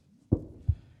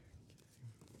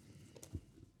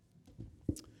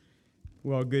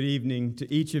Well, good evening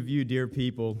to each of you, dear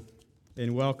people,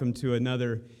 and welcome to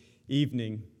another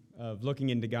evening of looking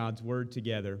into God's Word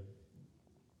together.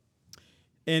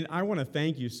 And I want to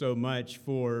thank you so much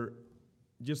for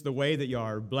just the way that you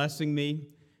are blessing me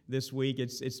this week.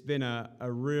 It's been a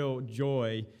real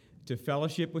joy to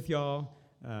fellowship with y'all,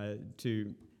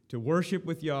 to worship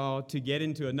with y'all, to get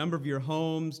into a number of your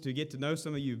homes, to get to know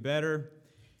some of you better.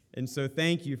 And so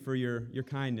thank you for your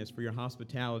kindness, for your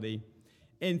hospitality.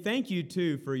 And thank you,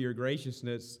 too, for your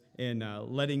graciousness in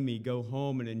letting me go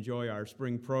home and enjoy our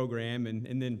spring program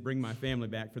and then bring my family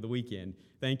back for the weekend.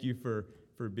 Thank you for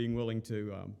being willing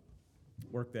to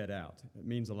work that out. It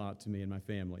means a lot to me and my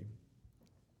family.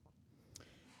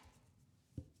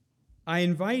 I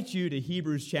invite you to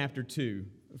Hebrews chapter 2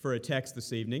 for a text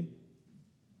this evening.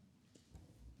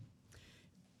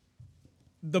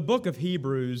 The book of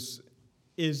Hebrews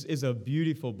is a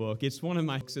beautiful book. It's one of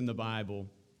my books in the Bible.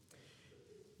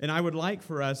 And I would like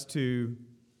for us to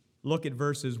look at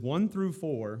verses 1 through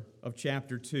 4 of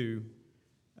chapter 2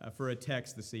 for a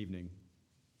text this evening.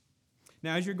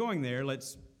 Now, as you're going there,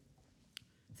 let's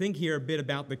think here a bit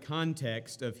about the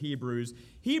context of Hebrews.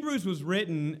 Hebrews was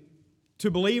written to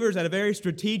believers at a very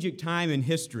strategic time in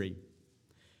history.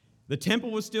 The temple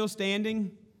was still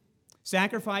standing,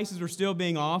 sacrifices were still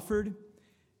being offered,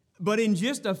 but in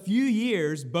just a few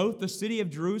years, both the city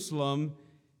of Jerusalem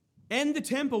and the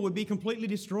temple would be completely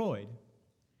destroyed.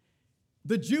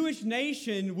 The Jewish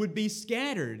nation would be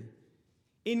scattered,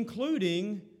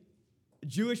 including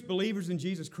Jewish believers in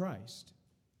Jesus Christ.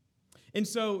 And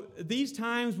so these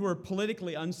times were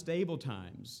politically unstable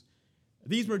times.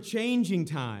 These were changing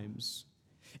times.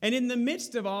 And in the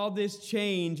midst of all this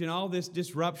change and all this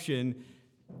disruption,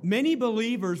 many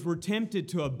believers were tempted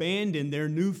to abandon their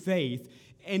new faith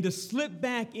and to slip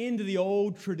back into the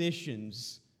old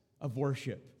traditions of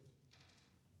worship.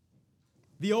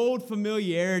 The old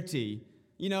familiarity,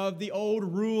 of the old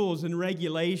rules and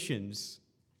regulations.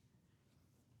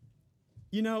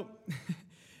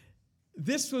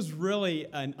 This was really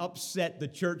an upset the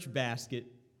church basket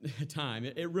time.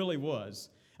 It really was.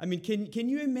 I mean, can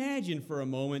you imagine for a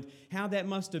moment how that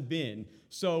must have been?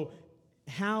 So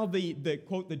how the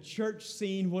quote, the church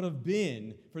scene would have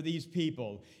been for these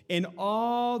people, and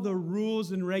all the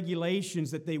rules and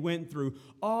regulations that they went through,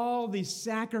 all the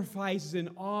sacrifices and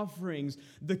offerings,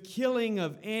 the killing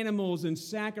of animals and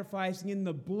sacrificing in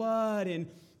the blood, and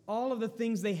all of the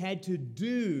things they had to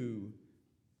do.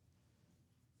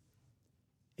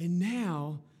 And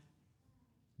now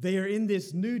they are in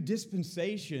this new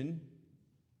dispensation,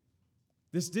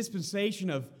 this dispensation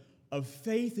of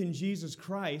faith in Jesus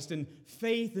Christ and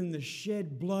faith in the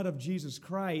shed blood of Jesus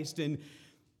Christ. And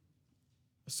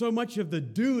so much of the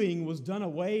doing was done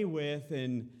away with.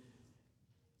 And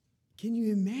can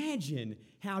you imagine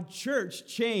how church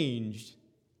changed?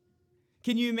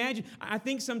 Can you imagine? I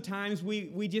think sometimes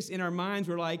we just in our minds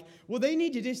we're like, well, they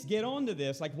need to just get onto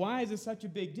this. Like, why is this such a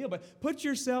big deal? But put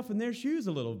yourself in their shoes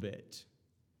a little bit.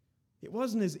 It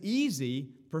wasn't as easy,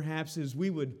 perhaps, as we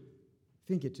would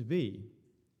think it to be.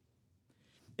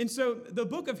 And so the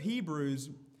book of Hebrews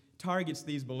targets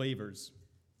these believers.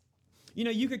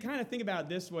 You could kind of think about it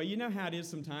this way. You know how it is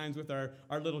sometimes with our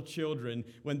little children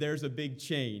when there's a big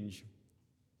change.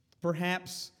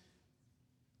 Perhaps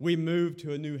we moved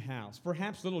to a new house.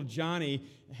 Perhaps little Johnny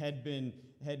had been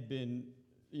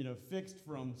fixed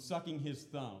from sucking his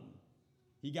thumb.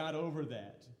 He got over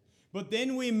that. But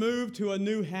then we moved to a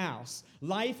new house.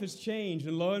 Life has changed,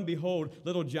 and lo and behold,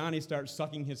 little Johnny starts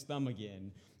sucking his thumb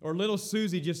again. Or little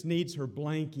Susie just needs her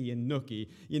blankie and nookie.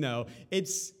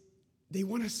 They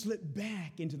want to slip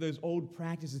back into those old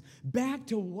practices, back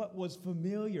to what was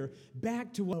familiar,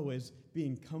 back to what was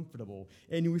being comfortable.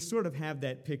 And we sort of have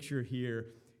that picture here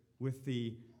with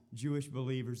the Jewish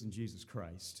believers in Jesus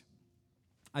Christ.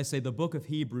 I say the book of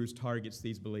Hebrews targets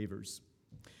these believers.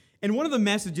 And one of the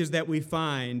messages that we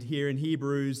find here in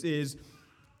Hebrews is,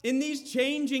 in these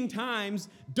changing times,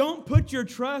 don't put your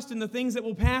trust in the things that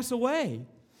will pass away,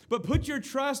 but put your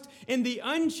trust in the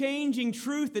unchanging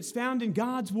truth that's found in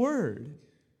God's Word.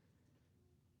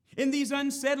 In these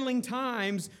unsettling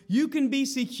times, you can be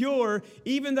secure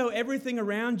even though everything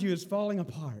around you is falling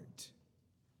apart.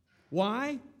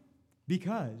 Why?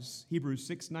 Because, Hebrews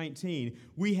 6:19,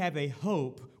 we have a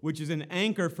hope which is an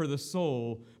anchor for the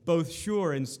soul, both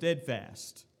sure and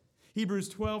steadfast. Hebrews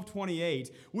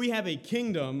 12:28, we have a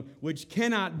kingdom which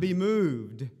cannot be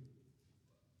moved.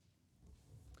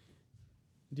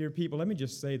 Dear people, let me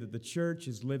just say that the church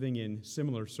is living in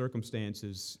similar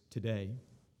circumstances today.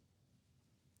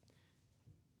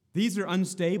 These are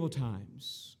unstable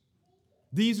times.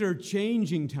 These are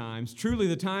changing times. Truly,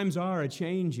 the times are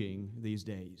a-changing these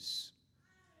days.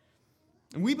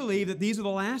 And we believe that these are the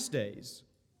last days.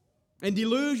 And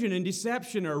delusion and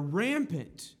deception are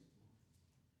rampant.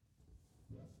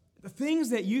 The things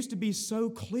that used to be so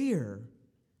clear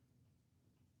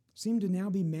seem to now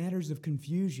be matters of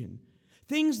confusion.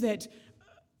 Things that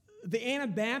the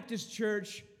Anabaptist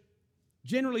church,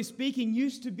 generally speaking,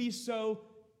 used to be so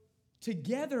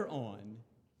together on.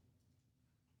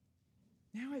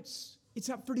 Now it's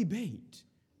up for debate.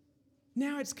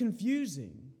 Now it's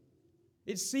confusing.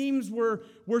 It seems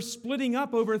we're splitting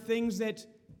up over things that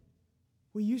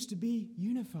we used to be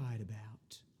unified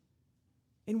about.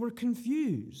 And we're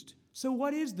confused. So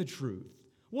what is the truth?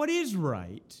 What is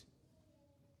right?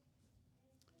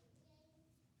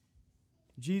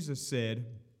 Jesus said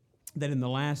that in the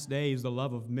last days the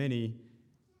love of many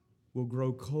will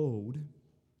grow cold.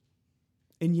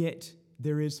 And yet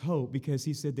there is hope, because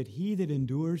he said that he that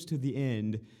endures to the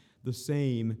end, the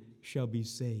same shall be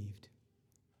saved.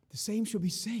 The same shall be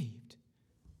saved.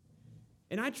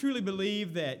 And I truly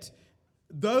believe that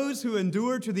those who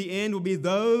endure to the end will be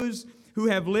those who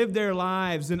have lived their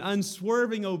lives in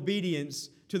unswerving obedience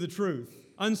to the truth,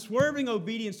 unswerving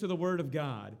obedience to the Word of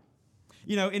God.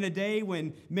 You know, in a day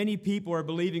when many people are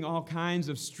believing all kinds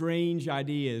of strange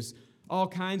ideas, all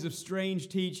kinds of strange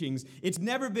teachings, it's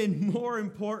never been more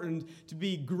important to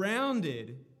be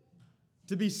grounded,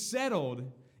 to be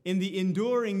settled in the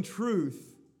enduring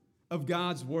truth of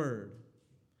God's Word.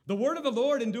 The Word of the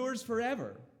Lord endures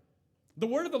forever. The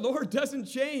Word of the Lord doesn't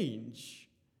change.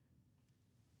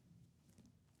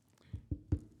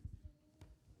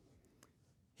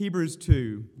 Hebrews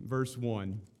 2, verse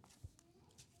 1.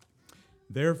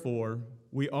 Therefore,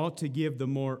 we ought to give the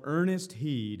more earnest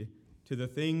heed to the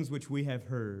things which we have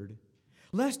heard,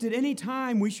 lest at any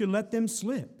time we should let them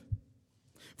slip.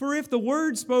 For if the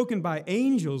word spoken by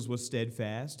angels was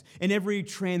steadfast, and every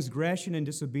transgression and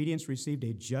disobedience received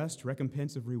a just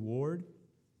recompense of reward,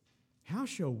 how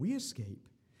shall we escape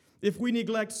if we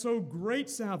neglect so great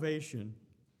salvation,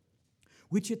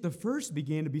 which at the first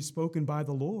began to be spoken by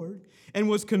the Lord, and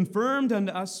was confirmed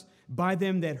unto us by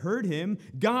them that heard him,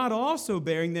 God also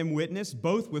bearing them witness,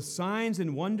 both with signs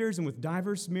and wonders and with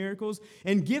divers miracles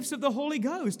and gifts of the Holy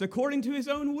Ghost, according to his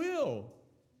own will?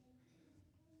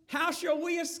 How shall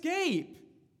we escape,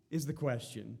 is the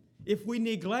question, if we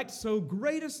neglect so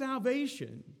great a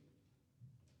salvation?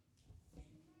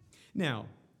 Now,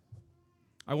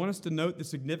 I want us to note the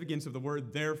significance of the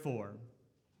word therefore.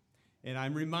 And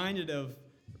I'm reminded of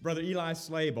Brother Eli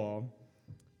Slayball.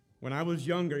 When I was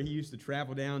younger, he used to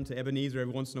travel down to Ebenezer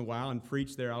every once in a while and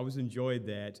preach there. I always enjoyed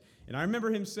that. And I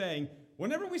remember him saying,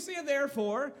 whenever we see a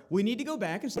therefore, we need to go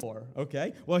back and say for.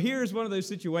 Okay? Well, here's one of those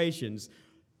situations.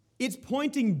 It's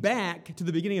pointing back to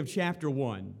the beginning of chapter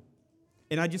 1.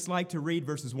 And I'd just like to read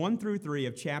verses 1 through 3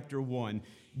 of chapter 1.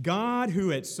 God,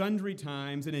 who at sundry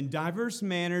times and in diverse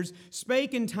manners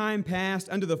spake in time past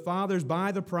unto the fathers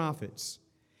by the prophets,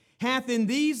 hath in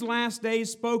these last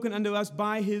days spoken unto us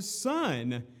by his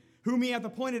Son, whom he hath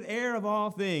appointed heir of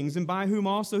all things, and by whom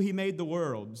also he made the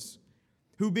worlds,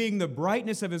 who being the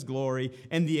brightness of his glory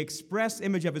and the express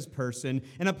image of his person,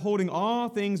 and upholding all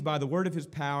things by the word of his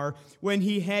power, when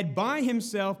he had by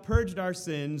himself purged our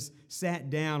sins, sat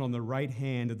down on the right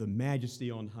hand of the majesty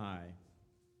on high.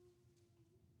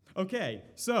 Okay,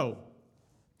 so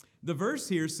the verse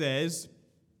here says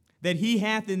that he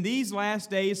hath in these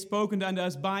last days spoken unto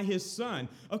us by his Son.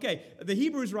 Okay, the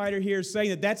Hebrews writer here is saying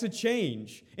that that's a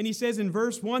change. And he says in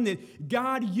verse 1 that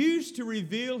God used to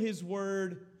reveal his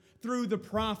word through the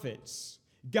prophets.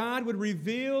 God would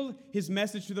reveal his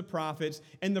message to the prophets,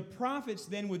 and the prophets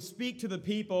then would speak to the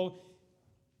people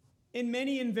in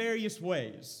many and various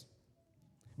ways.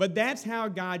 But that's how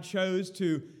God chose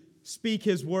to speak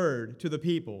his word to the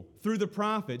people, through the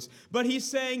prophets. But he's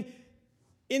saying,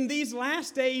 in these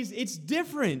last days, it's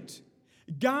different.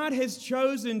 God has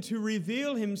chosen to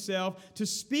reveal himself, to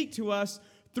speak to us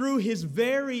through his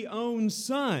very own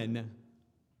Son.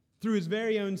 Through his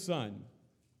very own Son.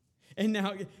 And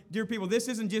now, dear people, this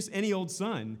isn't just any old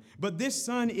Son, but this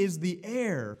Son is the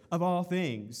heir of all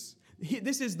things.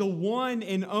 This is the one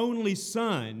and only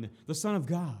Son, the Son of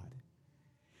God.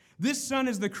 This Son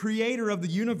is the creator of the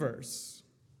universe.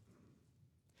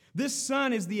 This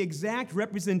Son is the exact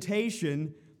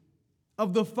representation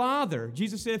of the Father.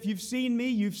 Jesus said, if you've seen me,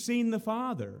 you've seen the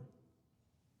Father.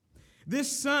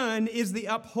 This Son is the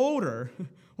upholder.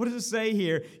 What does it say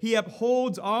here? He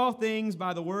upholds all things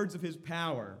by the words of his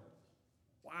power.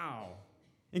 Wow.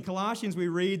 In Colossians, we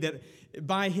read that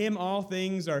by him all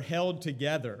things are held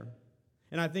together.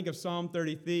 And I think of Psalm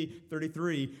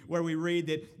 33, where we read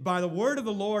that by the word of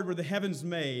the Lord were the heavens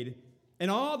made,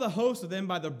 and all the hosts of them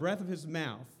by the breath of his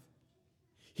mouth.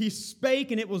 He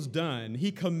spake and it was done.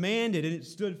 He commanded and it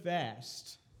stood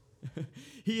fast.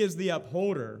 He is the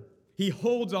upholder. He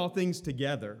holds all things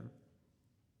together.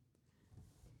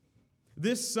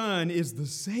 This Son is the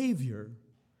Savior.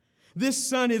 This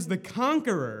Son is the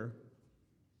conqueror.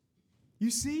 You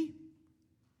see?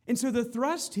 And so the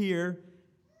thrust here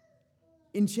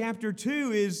in chapter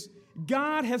 2 is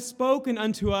God hath spoken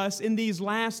unto us in these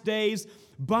last days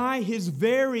by His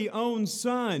very own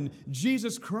Son,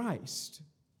 Jesus Christ.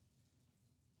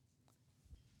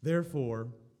 Therefore,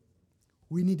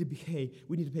 we need to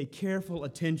pay careful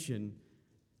attention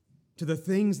to the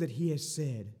things that He has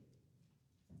said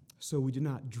so we do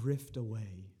not drift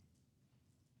away.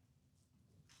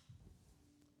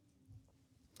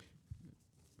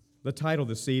 The title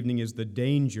this evening is The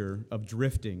Danger of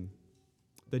Drifting.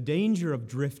 The danger of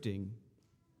drifting.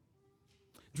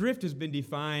 Drift has been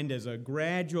defined as a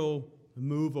gradual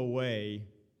move away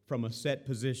from a set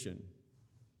position.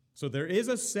 So there is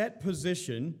a set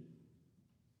position,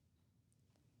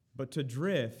 but to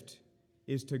drift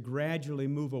is to gradually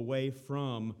move away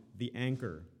from the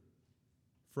anchor,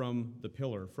 from the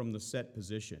pillar, from the set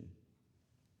position.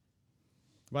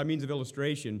 By means of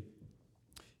illustration,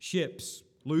 ships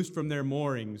loosed from their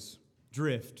moorings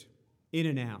drift in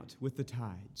and out with the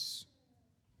tides.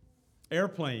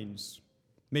 Airplanes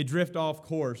may drift off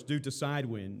course due to side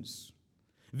winds.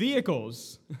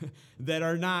 Vehicles that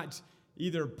are not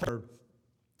either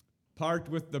parked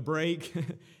with the brake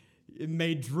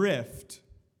may drift.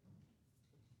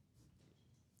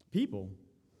 People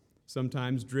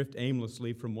sometimes drift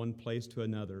aimlessly from one place to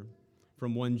another,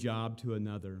 from one job to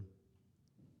another.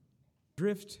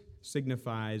 Drift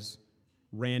signifies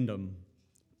random,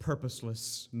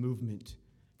 purposeless movement.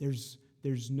 There's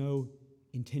no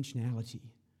intentionality.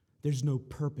 There's no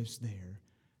purpose there.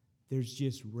 There's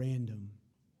just random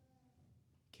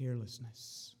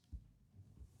carelessness.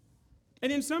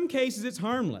 And in some cases, it's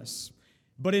harmless,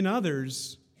 but in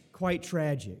others, quite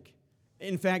tragic.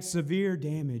 In fact, severe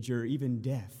damage or even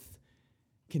death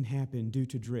can happen due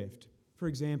to drift. For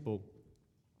example,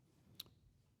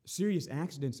 serious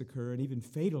accidents occur and even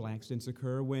fatal accidents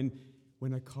occur when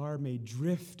a car may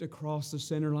drift across the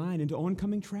center line into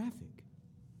oncoming traffic.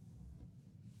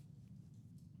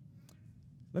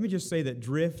 Let me just say that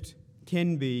drift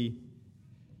can be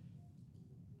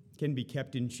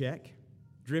kept in check.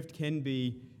 Drift can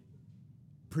be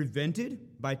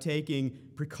prevented by taking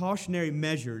precautionary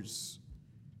measures,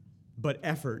 but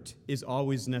effort is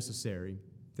always necessary.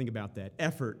 Think about that.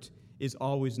 Effort is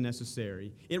always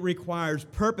necessary. It requires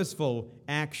purposeful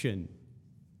action.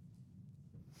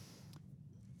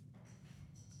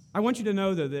 I want you to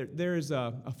know that there is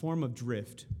a form of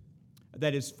drift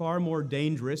that is far more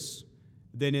dangerous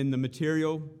than in the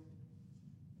material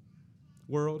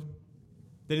world,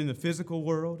 than in the physical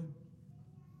world,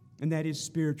 and that is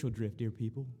spiritual drift, dear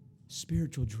people.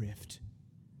 Spiritual drift.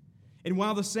 And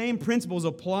while the same principles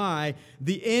apply,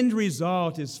 the end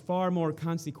result is far more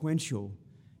consequential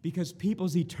because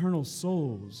people's eternal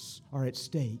souls are at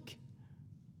stake.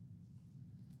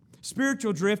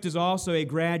 Spiritual drift is also a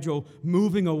gradual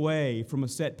moving away from a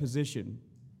set position,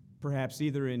 perhaps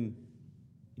either in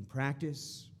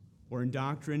practice or in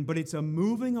doctrine, but it's a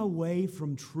moving away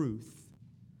from truth.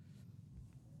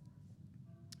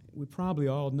 We probably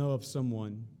all know of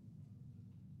someone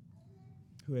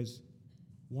who has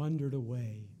wandered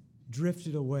away,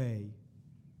 drifted away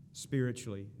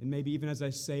spiritually. And maybe even as I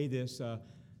say this, a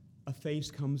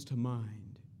face comes to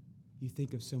mind. You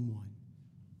think of someone.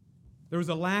 There was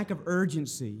a lack of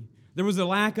urgency. There was a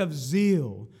lack of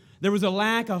zeal. There was a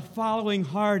lack of following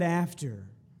hard after.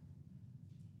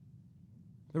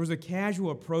 There was a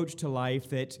casual approach to life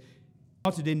that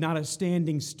resulted in not a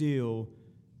standing still,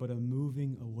 but a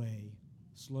moving away,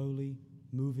 slowly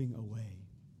moving away.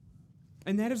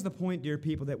 And that is the point, dear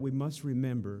people, that we must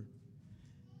remember.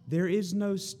 There is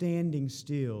no standing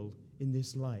still in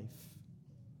this life.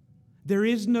 There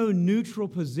is no neutral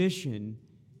position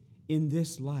in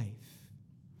this life.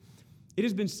 It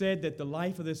has been said that the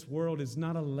life of this world is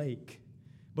not a lake,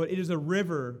 but it is a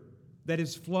river that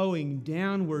is flowing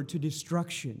downward to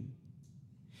destruction.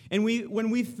 And when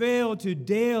we fail to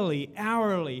daily,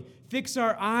 hourly fix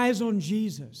our eyes on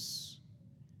Jesus,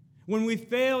 when we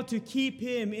fail to keep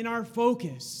Him in our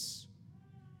focus,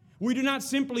 we do not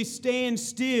simply stand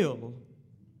still,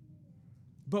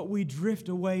 but we drift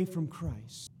away from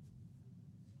Christ.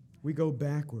 We go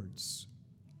backwards.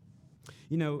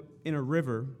 You know, in a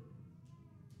river,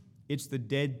 it's the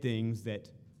dead things that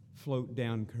float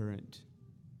down current.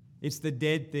 It's the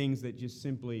dead things that just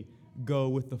simply go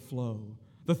with the flow.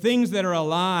 The things that are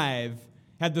alive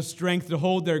have the strength to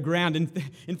hold their ground.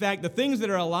 In fact, the things that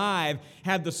are alive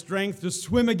have the strength to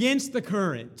swim against the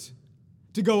current,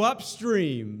 to go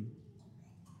upstream.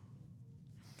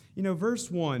 You know,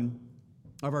 verse 1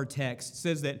 of our text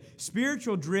says that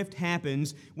spiritual drift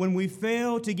happens when we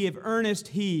fail to give earnest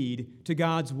heed to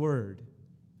God's word.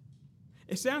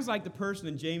 It sounds like the person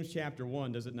in James chapter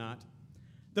 1, does it not?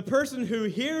 The person who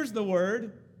hears the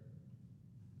word,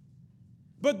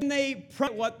 but then they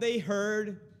practice what they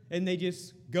heard and they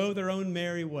just go their own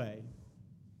merry way.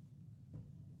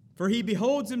 For he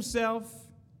beholds himself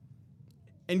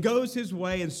and goes his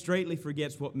way and straightly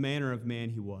forgets what manner of man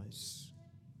he was.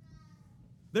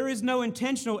 There is no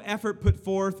intentional effort put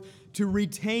forth to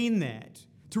retain that,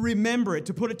 to remember it,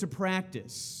 to put it to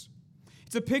practice.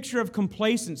 It's a picture of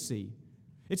complacency.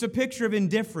 It's a picture of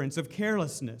indifference, of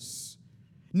carelessness,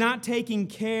 not taking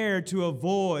care to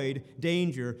avoid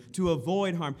danger, to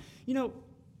avoid harm. You know,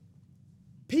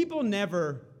 people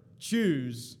never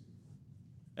choose,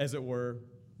 as it were.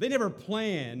 They never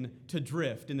plan to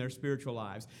drift in their spiritual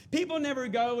lives. People never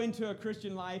go into a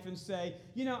Christian life and say,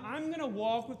 you know, I'm going to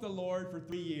walk with the Lord for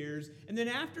 3 years, and then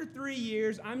after 3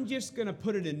 years, I'm just going to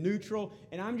put it in neutral,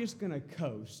 and I'm just going to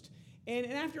coast. And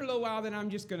after a little while, then I'm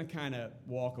just going to kind of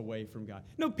walk away from God.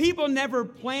 No, people never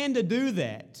plan to do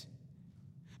that.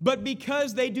 But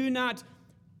because they do not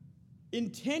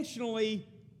intentionally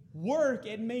work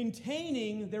at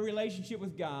maintaining their relationship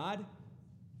with God,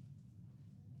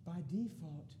 by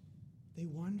default, they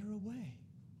wander away.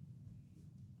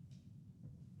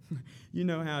 You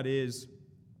know how it is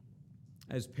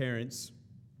as parents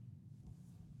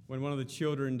when one of the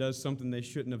children does something they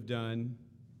shouldn't have done,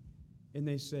 and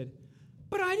they said,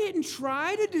 "But I didn't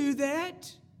try to do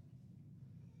that."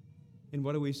 And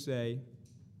what do we say?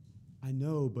 "I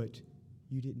know, but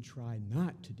you didn't try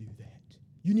not to do that.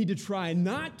 You need to try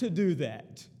not to do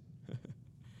that." And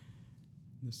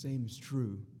the same is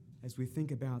true as we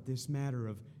think about this matter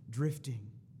of drifting.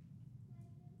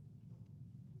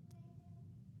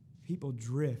 People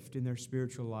drift in their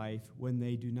spiritual life when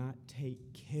they do not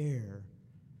take care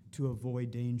to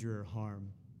avoid danger or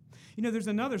harm. You know, there's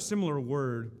another similar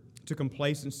word to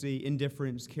complacency,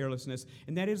 indifference, carelessness,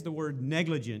 and that is the word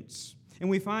negligence. And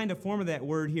we find a form of that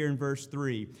word here in verse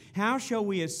 3. How shall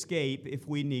we escape if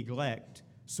we neglect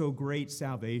so great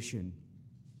salvation?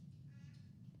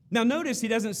 Now notice he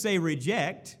doesn't say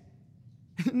reject.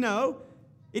 No,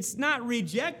 it's not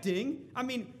rejecting. I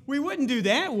mean, we wouldn't do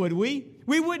that, would we?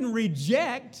 We wouldn't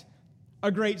reject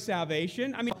a great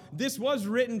salvation. I mean, this was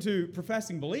written to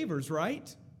professing believers,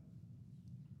 right?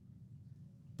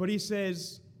 But he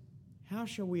says, how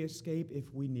shall we escape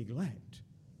if we neglect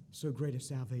so great a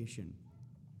salvation?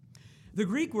 The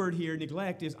Greek word here,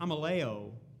 neglect, is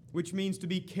amaleo, which means to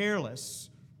be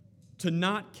careless, to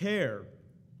not care.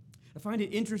 I find it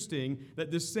interesting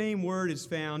that this same word is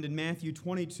found in Matthew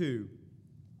 22.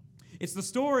 It's the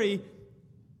story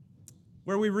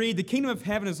where we read, the kingdom of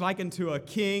heaven is likened to a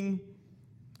king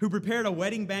who prepared a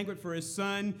wedding banquet for his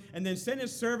son and then sent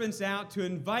his servants out to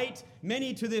invite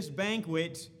many to this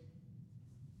banquet,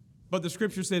 but the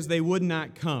scripture says they would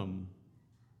not come.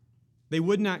 They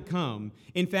would not come.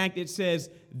 In fact, it says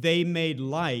they made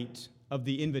light of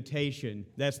the invitation.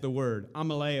 That's the word,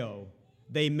 amaleo.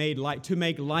 They made light, to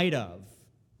make light of.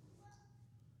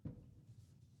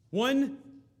 One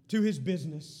to his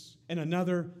business and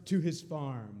another to his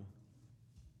farm.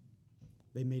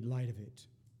 They made light of it.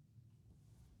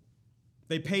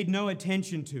 They paid no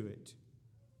attention to it.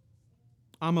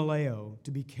 Amaleo,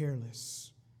 to be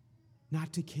careless,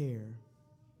 not to care.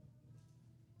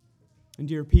 And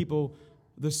dear people,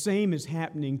 the same is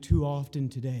happening too often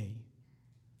today,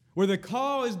 where the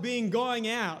call is going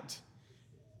out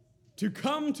to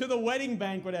come to the wedding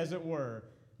banquet, as it were.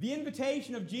 The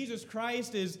invitation of Jesus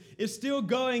Christ is still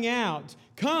going out.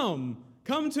 Come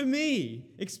to me.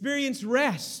 Experience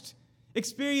rest.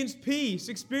 Experience peace.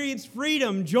 Experience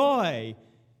freedom, joy.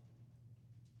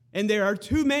 And there are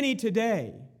too many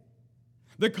today.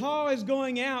 The call is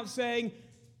going out saying,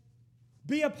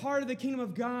 be a part of the kingdom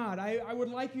of God. I would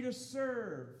like you to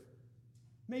serve,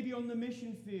 maybe on the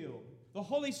mission field. The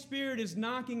Holy Spirit is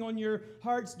knocking on your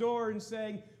heart's door and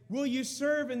saying, will you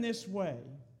serve in this way?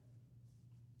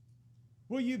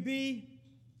 Will you be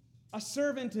a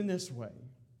servant in this way?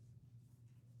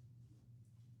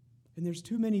 And there's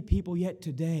too many people yet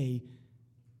today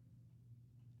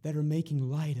that are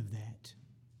making light of that.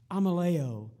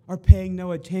 Amaleo, are paying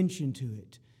no attention to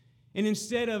it. And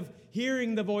instead of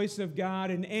hearing the voice of God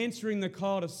and answering the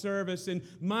call to service and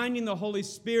minding the Holy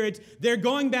Spirit, they're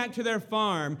going back to their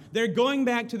farm. They're going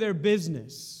back to their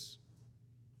business.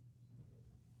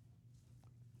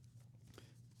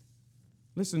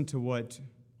 Listen to what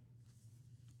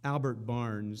Albert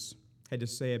Barnes had to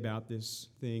say about this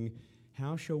thing.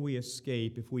 How shall we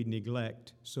escape if we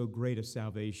neglect so great a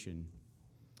salvation?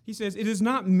 He says, it is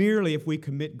not merely if we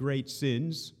commit great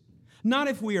sins, not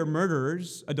if we are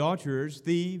murderers, adulterers,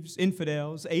 thieves,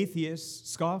 infidels, atheists,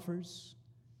 scoffers.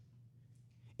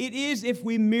 It is if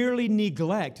we merely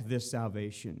neglect this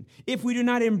salvation, if we do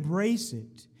not embrace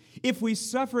it, if we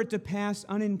suffer it to pass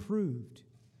unimproved.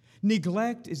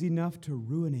 Neglect is enough to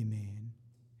ruin a man.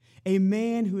 A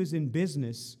man who is in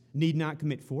business need not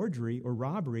commit forgery or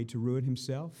robbery to ruin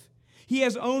himself. He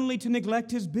has only to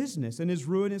neglect his business, and his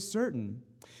ruin is certain.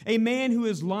 A man who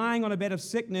is lying on a bed of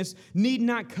sickness need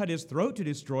not cut his throat to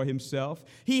destroy himself.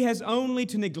 He has only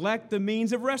to neglect the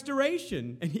means of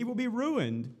restoration, and he will be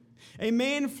ruined. A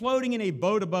man floating in a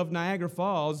boat above Niagara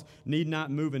Falls need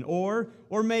not move an oar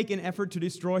or make an effort to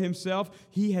destroy himself.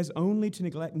 He has only to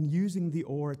neglect using the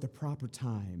oar at the proper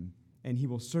time, and he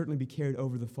will certainly be carried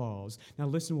over the falls. Now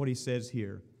listen to what he says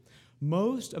here.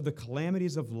 Most of the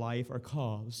calamities of life are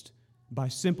caused by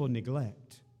simple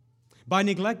neglect. By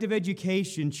neglect of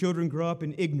education, children grow up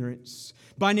in ignorance.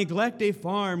 By neglect, a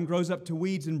farm grows up to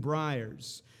weeds and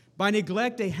briars. By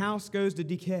neglect, a house goes to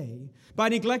decay. By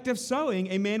neglect of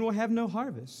sowing, a man will have no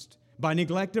harvest. By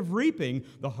neglect of reaping,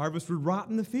 the harvest would rot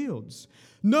in the fields.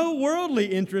 No worldly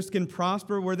interest can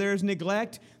prosper where there is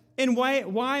neglect. And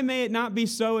why may it not be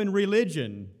so in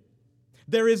religion?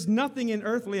 There is nothing in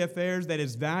earthly affairs that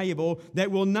is valuable that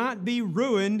will not be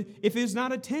ruined if it is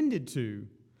not attended to.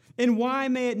 And why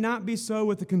may it not be so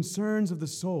with the concerns of the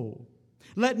soul?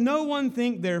 Let no one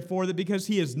think, therefore, that because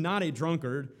he is not a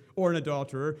drunkard or an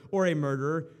adulterer or a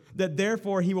murderer, that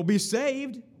therefore he will be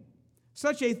saved.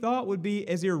 Such a thought would be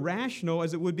as irrational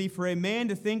as it would be for a man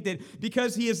to think that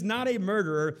because he is not a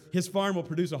murderer, his farm will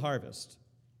produce a harvest.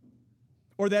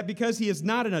 Or that because he is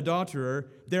not an adulterer,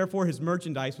 therefore his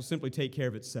merchandise will simply take care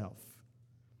of itself.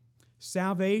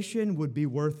 Salvation would be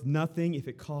worth nothing if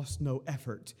it cost no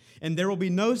effort. And there will be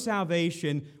no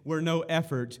salvation where no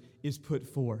effort is put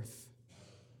forth.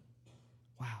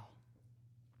 Wow.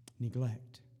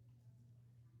 Neglect.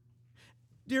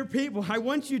 Dear people, I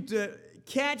want you to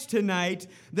catch tonight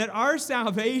that our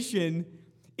salvation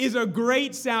is a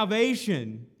great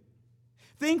salvation.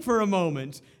 Think for a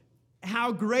moment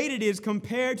how great it is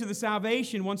compared to the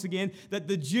salvation, once again, that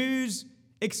the Jews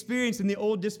experienced in the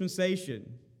old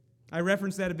dispensation. I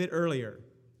referenced that a bit earlier.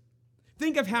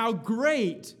 Think of how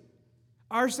great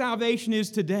our salvation is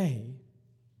today.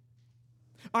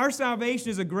 Our salvation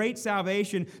is a great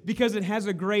salvation because it has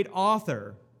a great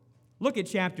author. Look at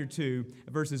chapter 2,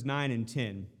 verses 9 and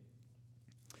 10.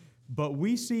 But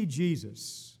we see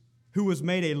Jesus, who was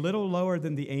made a little lower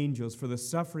than the angels for the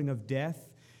suffering of death,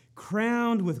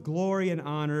 crowned with glory and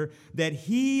honor, that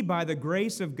he, by the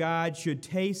grace of God, should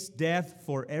taste death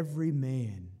for every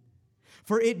man.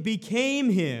 For it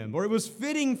became him, or it was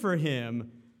fitting for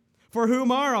him, for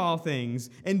whom are all things,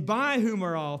 and by whom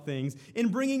are all things, in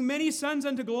bringing many sons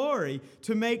unto glory,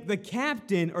 to make the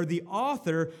captain or the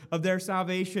author of their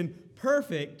salvation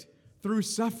perfect through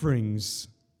sufferings.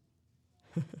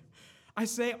 I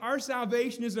say our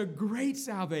salvation is a great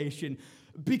salvation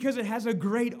because it has a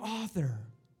great author.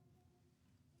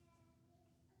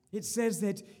 It says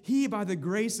that he, by the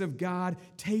grace of God,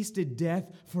 tasted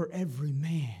death for every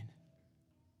man.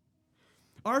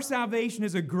 Our salvation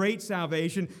is a great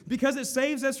salvation because it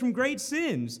saves us from great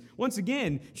sins. Once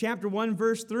again, chapter 1,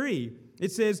 verse 3,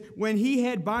 it says, when he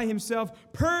had by himself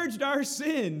purged our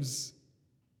sins.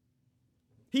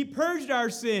 He purged our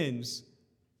sins.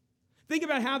 Think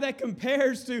about how that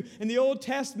compares to in the Old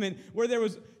Testament where there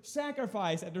was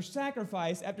sacrifice after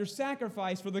sacrifice after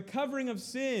sacrifice for the covering of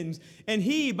sins. And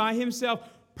he, by himself,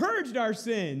 purged our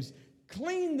sins,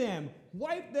 cleaned them,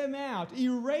 wiped them out,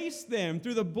 erased them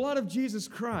through the blood of Jesus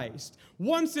Christ,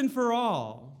 once and for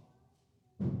all.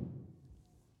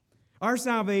 Our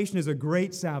salvation is a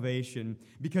great salvation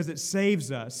because it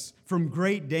saves us from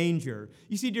great danger.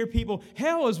 You see, dear people,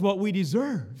 hell is what we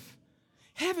deserve.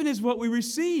 Heaven is what we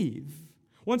receive.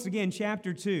 Once again,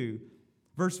 chapter 2,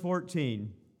 verse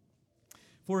 14.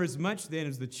 For as much then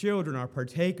as the children are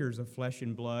partakers of flesh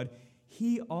and blood,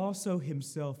 he also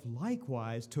himself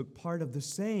likewise took part of the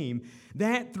same,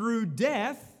 that through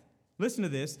death, listen to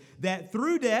this, that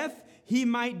through death he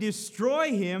might destroy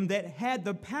him that had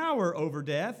the power over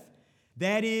death,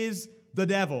 that is, the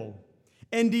devil,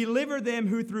 and deliver them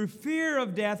who through fear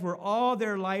of death were all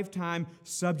their lifetime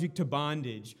subject to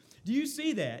bondage. Do you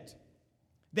see that?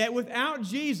 That without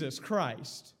Jesus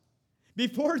Christ,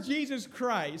 before Jesus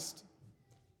Christ,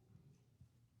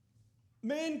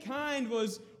 mankind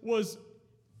was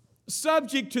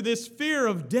subject to this fear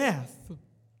of death.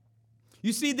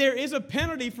 You see, there is a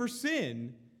penalty for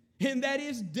sin, and that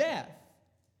is death.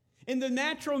 And the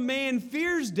natural man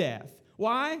fears death.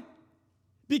 Why?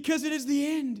 Because it is the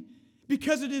end.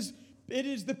 Because it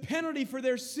is the penalty for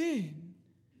their sin.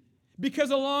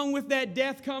 Because along with that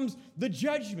death comes the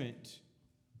judgment.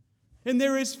 And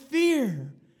there is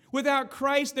fear. Without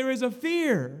Christ, there is a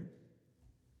fear.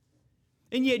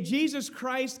 And yet Jesus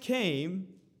Christ came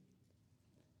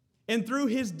and through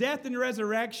his death and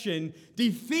resurrection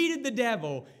defeated the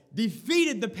devil,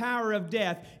 defeated the power of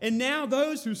death. And now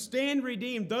those who stand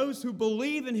redeemed, those who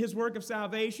believe in his work of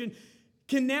salvation,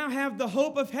 can now have the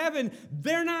hope of heaven.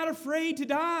 They're not afraid to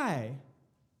die.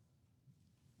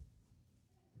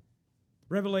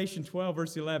 Revelation 12,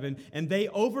 verse 11, and they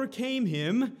overcame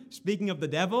him, speaking of the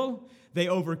devil, they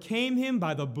overcame him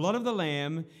by the blood of the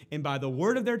Lamb and by the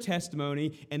word of their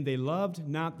testimony, and they loved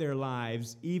not their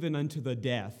lives even unto the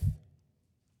death.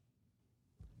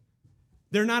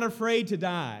 They're not afraid to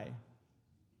die.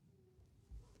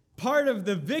 Part of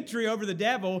the victory over the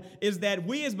devil is that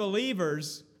we as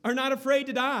believers are not afraid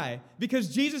to die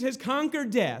because Jesus has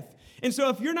conquered death. And so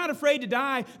if you're not afraid to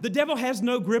die, the devil has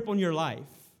no grip on your life.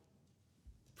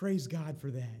 Praise God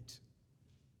for that.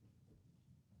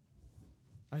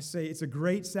 I say it's a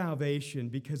great salvation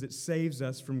because it saves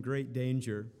us from great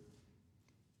danger.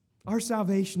 Our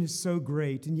salvation is so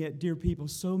great, and yet, dear people,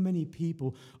 so many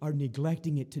people are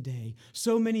neglecting it today.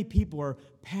 So many people are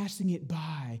passing it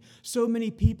by. So many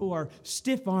people are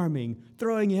stiff-arming,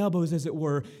 throwing elbows, as it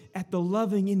were, at the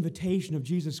loving invitation of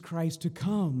Jesus Christ to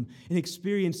come and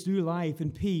experience new life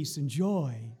and peace and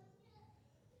joy.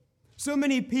 So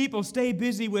many people stay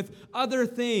busy with other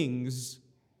things.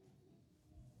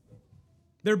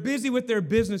 They're busy with their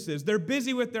businesses. They're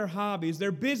busy with their hobbies.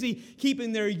 They're busy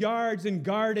keeping their yards and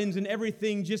gardens and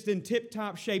everything just in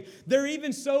tip-top shape. They're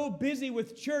even so busy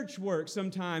with church work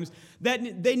sometimes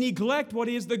that they neglect what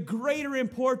is the greater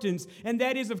importance, and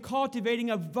that is of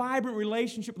cultivating a vibrant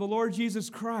relationship with the Lord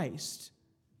Jesus Christ.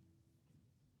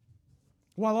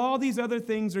 While all these other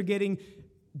things are getting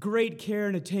great care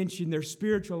and attention, their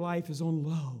spiritual life is on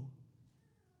low.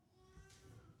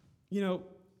 You know,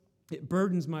 it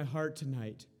burdens my heart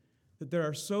tonight that there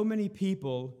are so many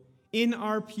people in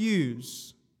our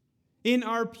pews,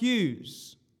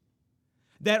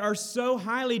 that are so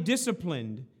highly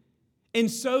disciplined and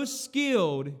so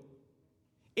skilled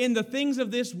in the things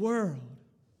of this world,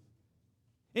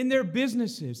 in their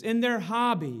businesses, in their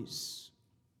hobbies,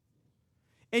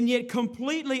 and yet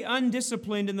completely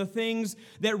undisciplined in the things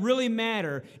that really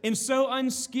matter, and so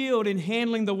unskilled in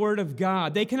handling the Word of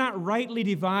God. They cannot rightly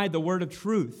divide the word of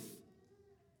truth.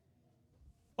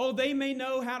 Oh, they may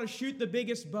know how to shoot the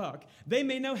biggest buck. They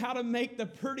may know how to make the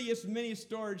prettiest mini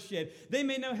storage shed. They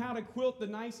may know how to quilt the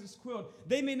nicest quilt.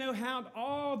 They may know how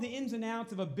all the ins and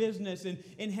outs of a business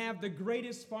and have the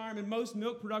greatest farm and most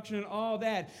milk production and all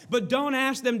that. But don't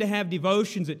ask them to have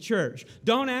devotions at church.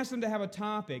 Don't ask them to have a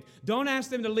topic. Don't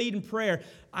ask them to lead in prayer.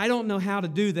 I don't know how to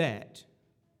do that.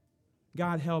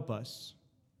 God help us.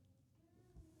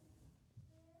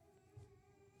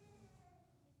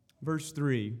 Verse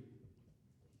 3.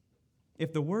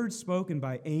 If the word spoken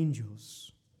by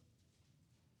angels,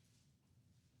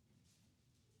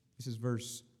 this is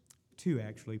verse 2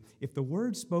 actually, if the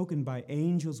word spoken by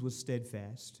angels was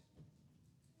steadfast,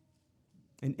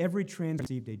 and every trans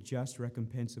received a just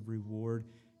recompense of reward,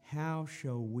 how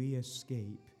shall we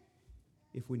escape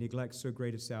if we neglect so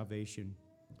great a salvation?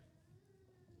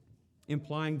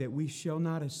 Implying that we shall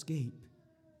not escape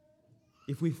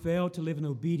if we fail to live in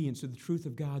obedience to the truth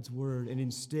of God's word and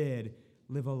instead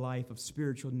live a life of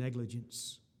spiritual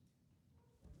negligence.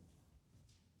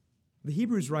 The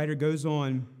Hebrews writer goes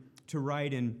on to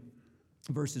write in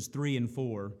verses 3 and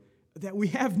 4 that we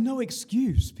have no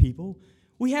excuse, people.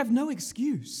 We have no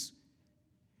excuse.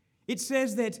 It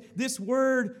says that this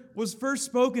word was first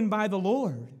spoken by the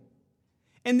Lord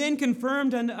and then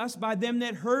confirmed unto us by them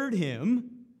that heard him.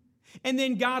 And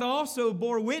then God also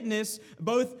bore witness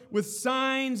both with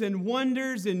signs and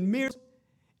wonders and miracles.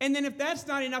 And then if that's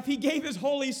not enough, he gave his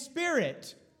Holy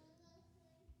Spirit.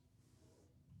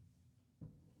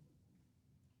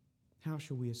 How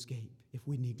shall we escape if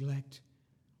we neglect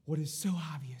what is so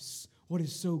obvious, what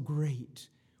is so great,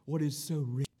 what is so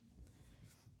rich?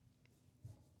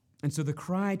 And so the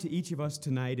cry to each of us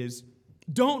tonight is,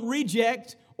 don't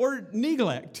reject or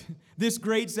neglect this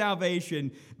great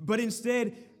salvation, but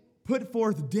instead put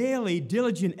forth daily,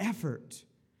 diligent effort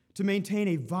to maintain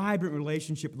a vibrant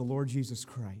relationship with the Lord Jesus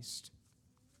Christ.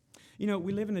 You know,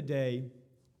 we live in a day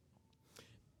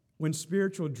when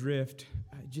spiritual drift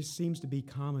just seems to be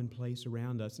commonplace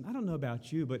around us. And I don't know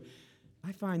about you, but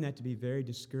I find that to be very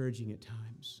discouraging at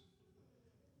times.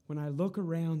 when I look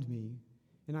around me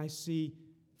and I see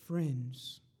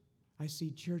friends, I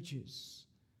see churches,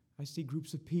 I see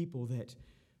groups of people that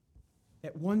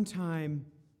at one time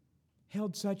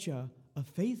held such a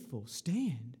faithful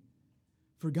stand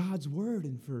for God's word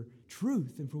and for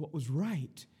truth and for what was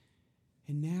right,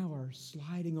 and now are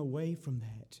sliding away from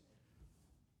that.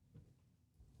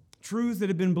 Truths that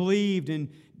have been believed and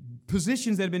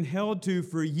positions that have been held to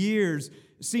for years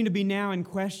seem to be now in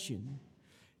question.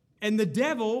 And the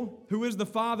devil, who is the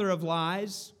father of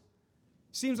lies,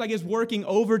 seems like is working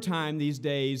overtime these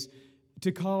days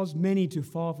to cause many to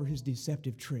fall for his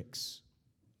deceptive tricks.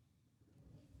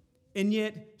 And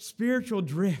yet, spiritual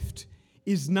drift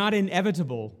is not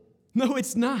inevitable. No,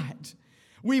 it's not.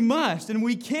 We must and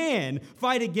we can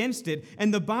fight against it,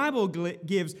 and the Bible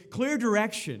gives clear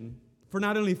direction for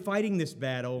not only fighting this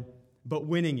battle, but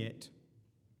winning it.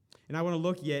 And I want to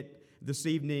look yet this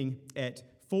evening at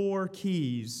 4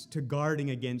 keys to guarding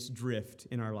against drift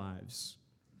in our lives.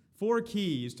 4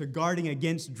 keys to guarding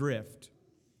against drift.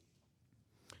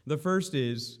 The first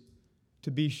is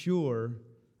to be sure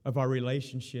of our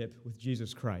relationship with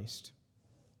Jesus Christ.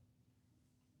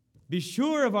 Be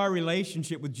sure of our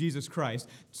relationship with Jesus Christ.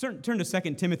 Turn to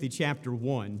 2 Timothy chapter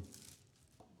 1.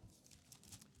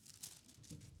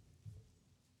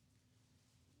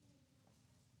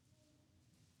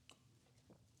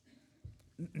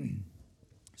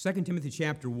 2 Timothy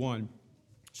chapter 1,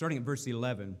 starting at verse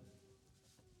 11.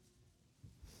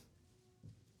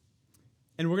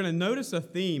 And we're going to notice a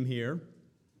theme here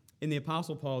in the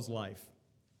Apostle Paul's life.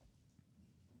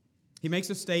 He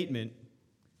makes a statement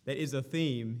that is a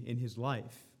theme in his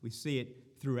life. We see it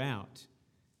throughout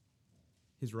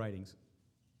his writings.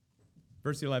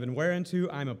 Verse 11, whereunto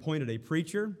I am appointed a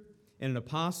preacher and an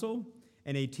apostle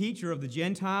and a teacher of the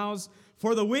Gentiles,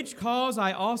 for the which cause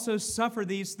I also suffer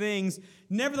these things.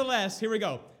 Nevertheless, here we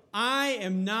go, I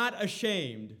am not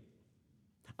ashamed.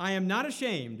 I am not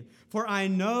ashamed, for I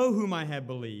know whom I have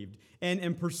believed, and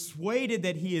am persuaded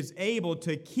that he is able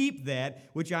to keep that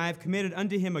which I have committed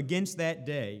unto him against that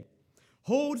day.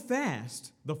 Hold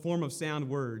fast the form of sound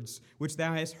words, which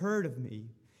thou hast heard of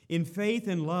me, in faith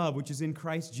and love which is in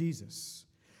Christ Jesus.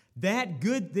 That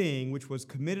good thing which was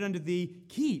committed unto thee,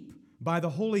 keep by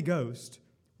the Holy Ghost,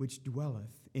 which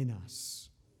dwelleth in us.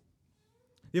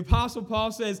 The Apostle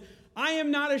Paul says, I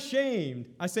am not ashamed.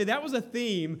 I say that was a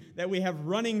theme that we have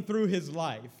running through his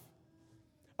life.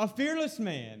 A fearless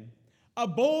man, a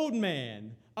bold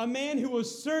man, a man who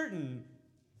was certain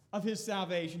of his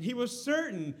salvation. He was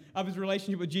certain of his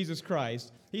relationship with Jesus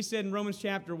Christ. He said in Romans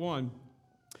chapter 1,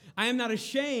 I am not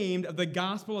ashamed of the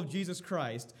gospel of Jesus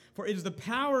Christ, for it is the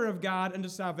power of God unto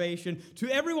salvation to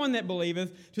everyone that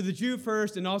believeth, to the Jew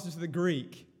first and also to the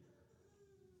Greek.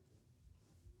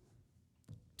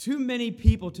 Too many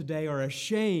people today are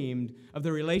ashamed of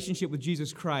their relationship with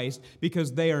Jesus Christ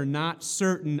because they are not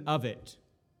certain of it.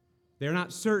 They're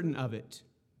not certain of it.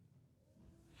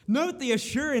 Note the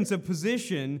assurance of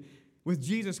position with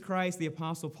Jesus Christ the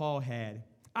Apostle Paul had.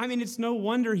 I mean, it's no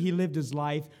wonder he lived his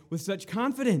life with such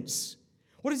confidence.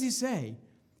 What does he say?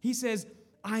 He says,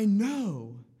 I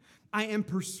know, I am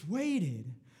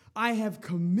persuaded, I have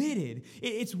committed.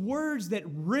 It's words that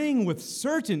ring with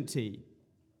certainty.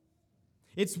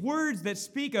 It's words that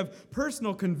speak of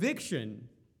personal conviction.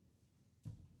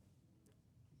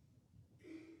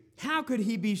 How could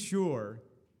he be sure?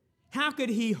 How could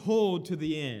he hold to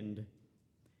the end?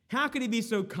 How could he be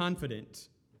so confident?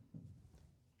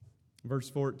 Verse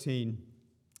 14,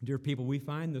 dear people, we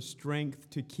find the strength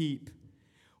to keep.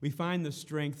 We find the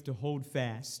strength to hold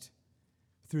fast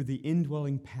through the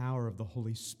indwelling power of the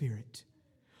Holy Spirit,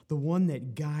 the one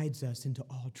that guides us into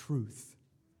all truth,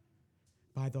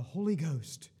 by the Holy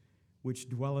Ghost which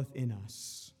dwelleth in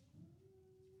us.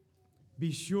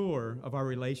 Be sure of our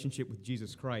relationship with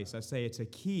Jesus Christ. I say it's a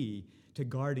key to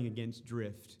guarding against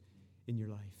drift in your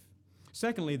life.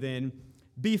 Secondly, then,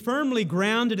 be firmly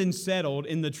grounded and settled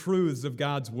in the truths of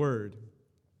God's Word.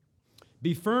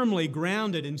 Be firmly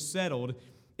grounded and settled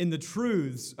in the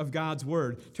truths of God's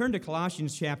Word. Turn to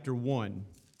Colossians chapter 1.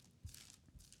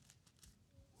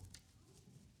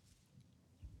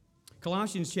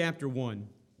 Colossians chapter 1.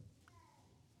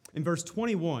 In verse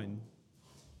 21.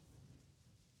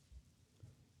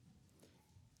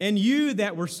 And you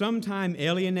that were sometime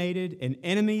alienated and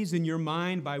enemies in your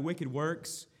mind by wicked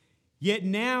works, yet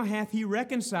now hath he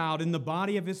reconciled in the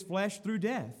body of his flesh through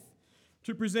death,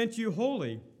 to present you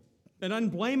holy and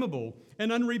unblameable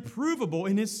and unreprovable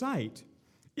in his sight,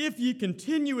 if ye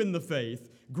continue in the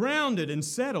faith, grounded and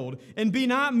settled, and be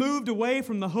not moved away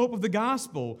from the hope of the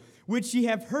gospel, which ye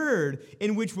have heard,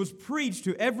 and which was preached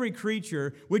to every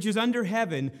creature which is under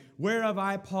heaven, whereof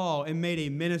I, Paul, am made a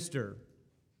minister.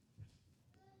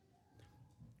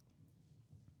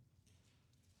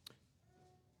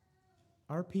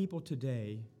 Our people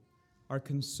today are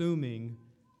consuming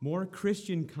more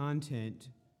Christian content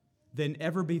than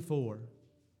ever before,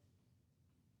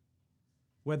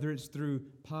 whether it's through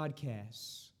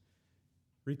podcasts,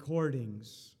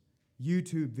 recordings,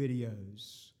 YouTube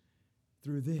videos,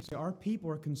 through this. Our people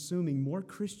are consuming more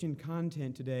Christian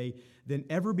content today than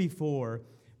ever before,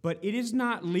 but it is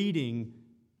not leading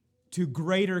to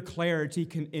greater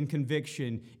clarity and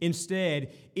conviction.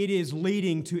 Instead, it is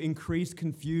leading to increased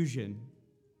confusion.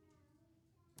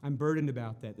 I'm burdened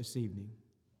about that this evening.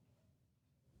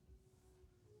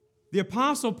 The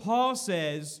Apostle Paul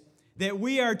says that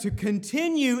we are to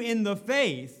continue in the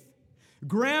faith,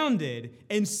 grounded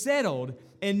and settled,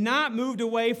 and not moved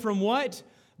away from what?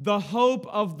 The hope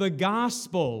of the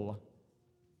gospel.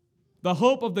 The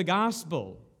hope of the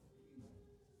gospel.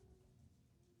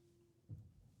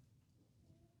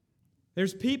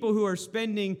 There's people who are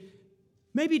spending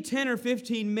maybe 10 or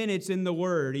 15 minutes in the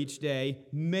Word each day,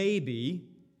 maybe,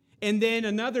 and then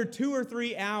another 2 or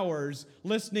 3 hours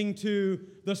listening to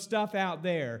the stuff out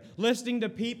there, listening to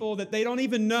people that they don't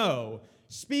even know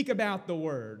speak about the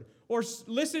Word, or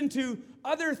listen to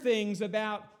other things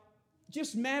about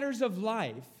just matters of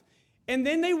life. And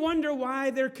then they wonder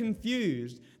why they're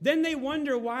confused. Then they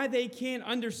wonder why they can't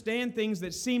understand things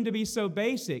that seem to be so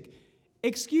basic.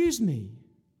 Excuse me.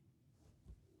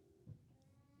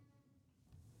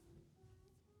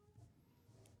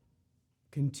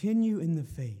 Continue in the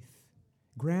faith,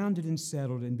 grounded and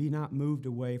settled, and be not moved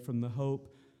away from the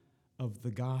hope of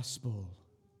the gospel.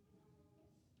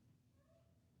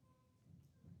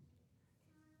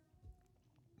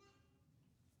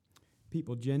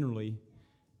 People generally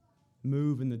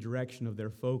move in the direction of their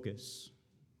focus.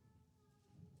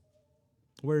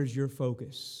 Where is your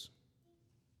focus?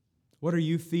 What are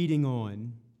you feeding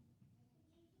on?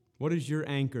 What is your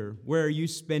anchor? Where are you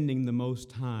spending the most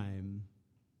time?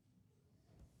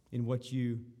 In what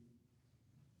you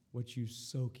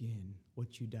soak in,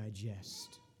 what you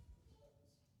digest.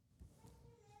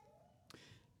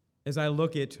 As I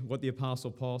look at what the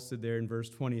Apostle Paul said there in verse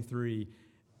 23,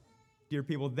 dear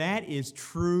people, that is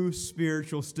true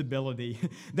spiritual stability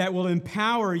that will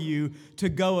empower you to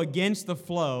go against the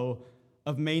flow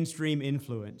of mainstream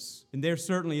influence. And there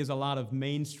certainly is a lot of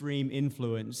mainstream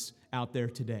influence out there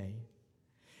today.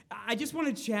 I just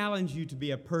want to challenge you to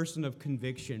be a person of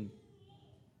conviction.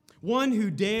 One who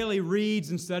daily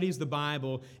reads and studies the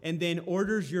Bible and then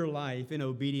orders your life in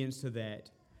obedience to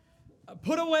that.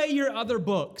 Put away your other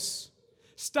books.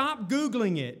 Stop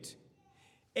Googling it.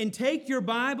 And take your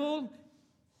Bible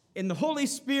and the Holy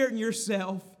Spirit and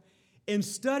yourself and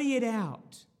study it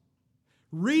out.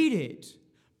 Read it.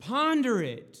 Ponder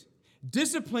it.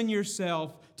 Discipline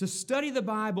yourself to study the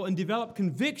Bible and develop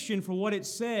conviction for what it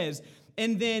says.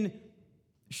 And then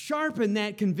sharpen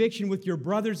that conviction with your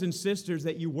brothers and sisters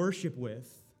that you worship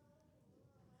with.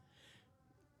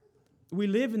 We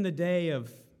live in the day of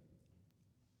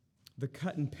the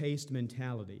cut and paste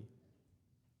mentality.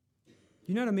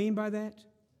 You know what I mean by that?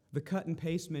 The cut and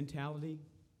paste mentality.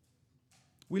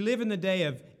 We live in the day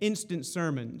of instant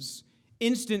sermons,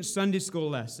 instant Sunday school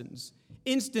lessons,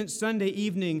 instant Sunday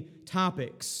evening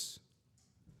topics.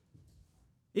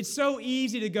 It's so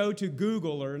easy to go to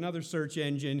Google or another search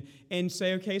engine and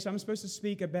say, okay, so I'm supposed to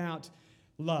speak about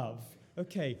love.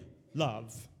 Okay,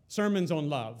 love. Sermons on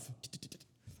love.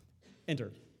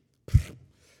 Enter.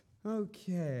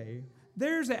 Okay.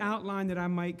 There's an outline that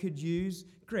I could use.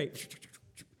 Great.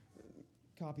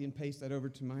 Copy and paste that over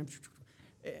to mine.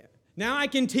 Now I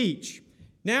can teach.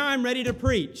 Now I'm ready to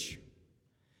preach.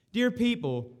 Dear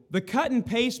people, the cut and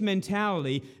paste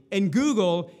mentality and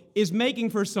Google is making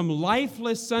for some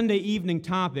lifeless Sunday evening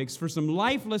topics, for some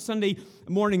lifeless Sunday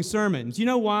morning sermons. You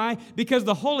know why? Because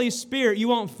the Holy Spirit, you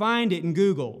won't find it in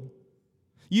Google.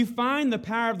 You find the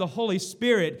power of the Holy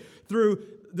Spirit through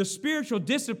the spiritual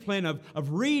discipline of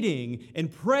reading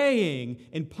and praying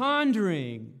and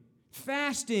pondering,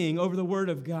 fasting over the Word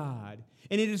of God.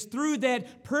 And it is through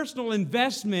that personal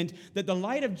investment that the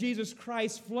light of Jesus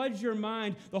Christ floods your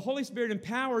mind, the Holy Spirit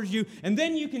empowers you, and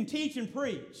then you can teach and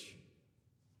preach.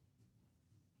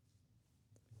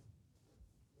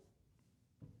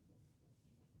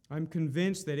 I'm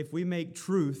convinced that if we make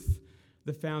truth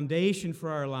the foundation for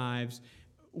our lives,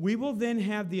 we will then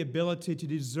have the ability to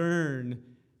discern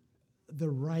the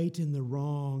right and the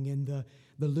wrong and the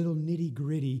little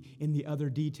nitty-gritty in the other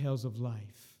details of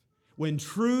life. when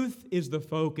truth is the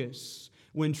focus,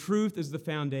 when truth is the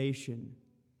foundation.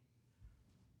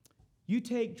 You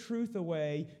take truth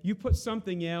away, you put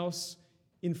something else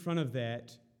in front of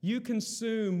that, you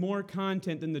consume more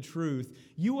content than the truth,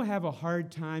 you will have a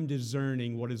hard time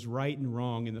discerning what is right and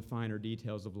wrong in the finer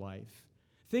details of life.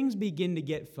 Things begin to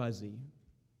get fuzzy.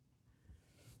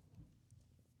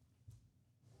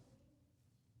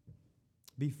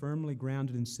 Be firmly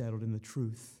grounded and settled in the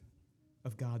truth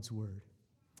of God's Word.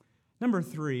 Number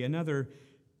 3, another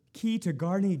key to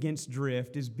guarding against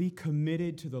drift is be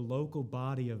committed to the local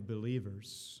body of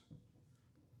believers.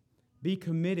 Be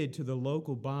committed to the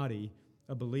local body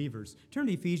of believers. Turn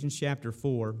to Ephesians chapter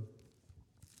 4.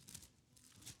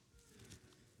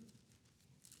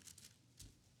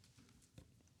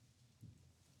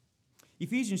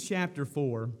 Ephesians chapter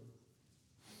 4.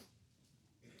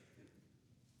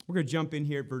 We're going to jump in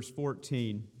here at verse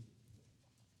 14.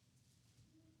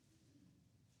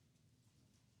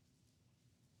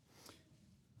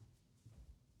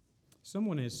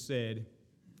 Someone has said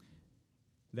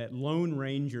that lone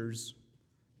rangers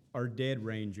are dead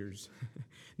rangers.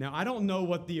 Now, I don't know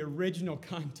what the original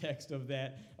context of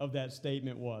that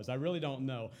statement was. I really don't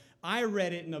know. I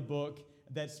read it in a book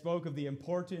that spoke of the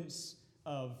importance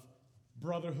of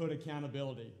brotherhood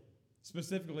accountability,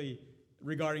 specifically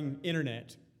regarding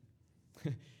internet.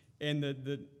 And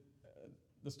the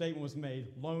statement was made,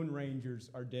 lone rangers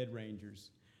are dead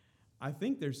rangers. I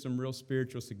think there's some real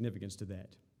spiritual significance to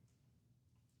that.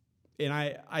 And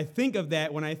I think of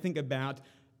that when I think about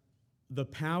the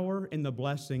power and the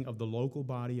blessing of the local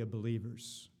body of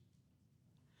believers.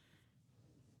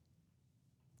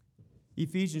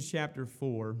 Ephesians chapter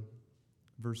 4,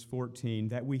 verse 14,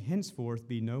 that we henceforth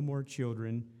be no more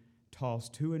children,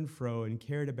 tossed to and fro and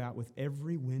carried about with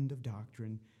every wind of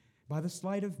doctrine, by the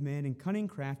sleight of men and cunning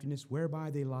craftiness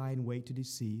whereby they lie in wait to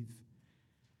deceive.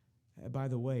 By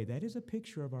the way, that is a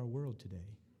picture of our world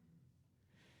today.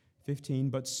 15,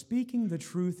 but speaking the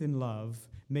truth in love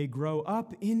may grow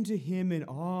up into him in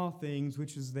all things,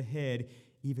 which is the head,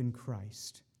 even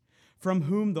Christ, from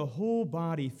whom the whole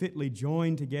body fitly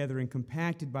joined together and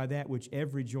compacted by that which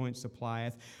every joint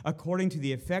supplieth, according to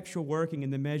the effectual working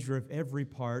in the measure of every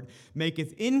part,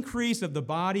 maketh increase of the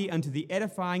body unto the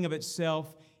edifying of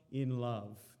itself in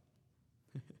love.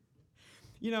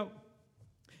 You know,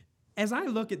 as I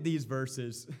look at these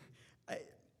verses,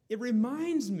 it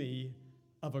reminds me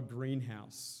of a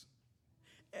greenhouse.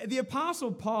 The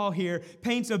Apostle Paul here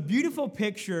paints a beautiful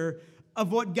picture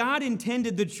of what God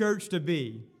intended the church to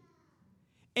be.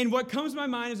 And what comes to my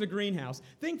mind is a greenhouse.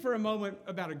 Think for a moment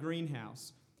about a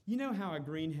greenhouse. You know how a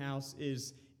greenhouse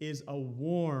is a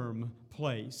warm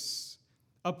place,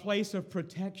 a place of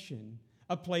protection,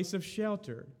 a place of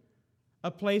shelter,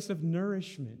 a place of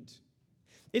nourishment.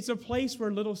 It's a place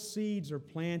where little seeds are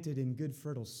planted in good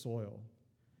fertile soil,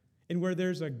 and where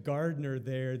there's a gardener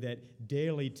there that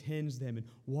daily tends them and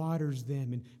waters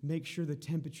them and makes sure the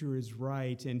temperature is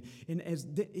right. And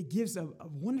it gives a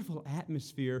wonderful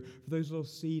atmosphere for those little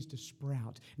seeds to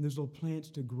sprout and those little plants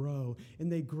to grow. And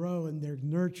they grow and they're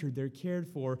nurtured, they're cared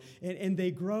for, and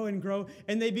they grow and grow,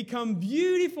 and they become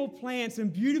beautiful plants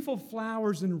and beautiful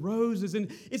flowers and roses. And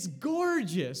it's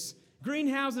gorgeous.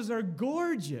 Greenhouses are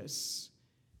gorgeous.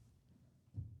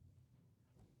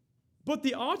 But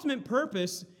the ultimate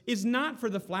purpose is not for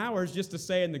the flowers just to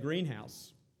stay in the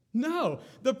greenhouse. No,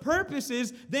 the purpose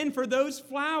is then for those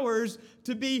flowers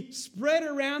to be spread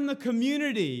around the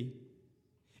community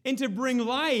and to bring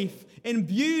life and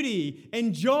beauty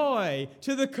and joy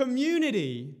to the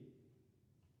community.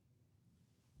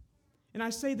 And I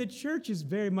say the church is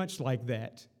very much like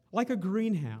that, like a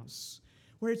greenhouse,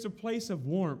 where it's a place of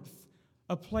warmth,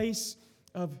 a place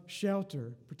of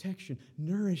shelter, protection,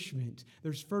 nourishment.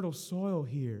 There's fertile soil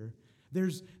here.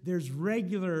 There's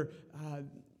regular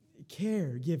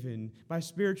care given by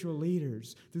spiritual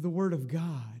leaders through the Word of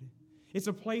God. It's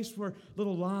a place where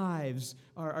little lives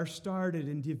are started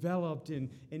and developed, and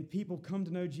people come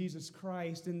to know Jesus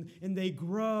Christ, and they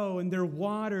grow, and they're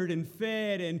watered and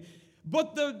fed.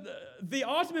 But the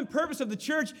ultimate purpose of the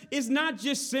church is not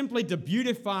just simply to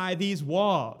beautify these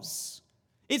walls.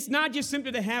 It's not just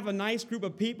simply to have a nice group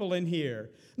of people in here.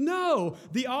 No,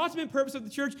 the ultimate purpose of the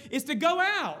church is to go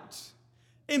out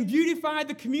and beautify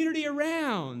the community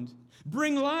around,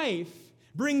 bring life,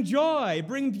 bring joy,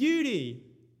 bring beauty.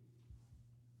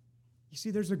 You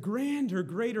see, there's a grander,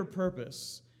 greater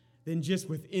purpose than just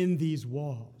within these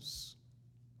walls.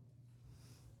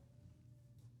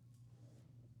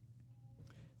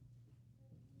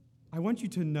 I want you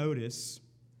to notice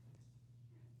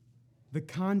the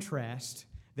contrast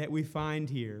that we find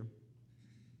here.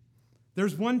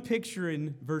 There's one picture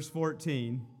in verse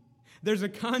 14 There's a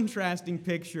contrasting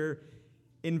picture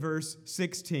in verse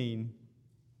 16.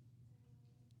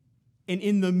 And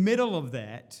in the middle of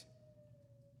that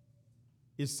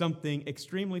is something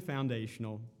extremely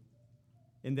foundational,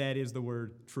 and that is the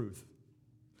word truth.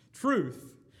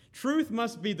 Truth. Truth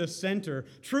must be the center.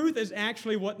 Truth is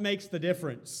actually what makes the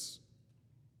difference.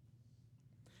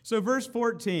 So verse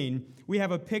 14, we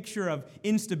have a picture of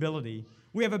instability.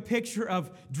 We have a picture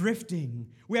of drifting.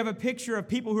 We have a picture of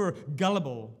people who are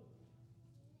gullible.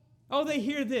 Oh, they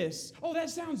hear this. Oh, that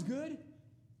sounds good.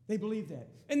 They believe that.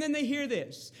 And then they hear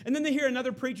this. And then they hear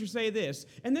another preacher say this.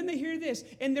 And then they hear this.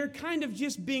 And they're kind of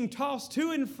just being tossed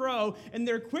to and fro. And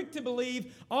they're quick to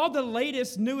believe all the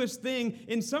latest, newest thing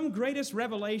in some greatest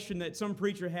revelation that some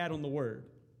preacher had on the Word.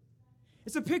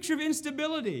 It's a picture of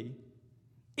instability.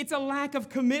 It's a lack of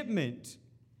commitment.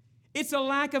 It's a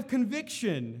lack of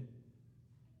conviction.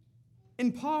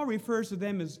 And Paul refers to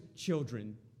them as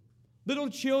children. Little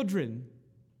children.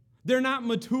 They're not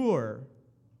mature.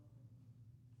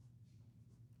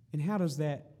 And how does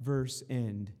that verse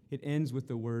end? It ends with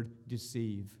the word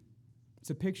deceive. It's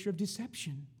a picture of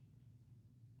deception.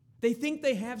 They think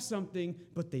they have something,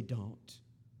 but they don't.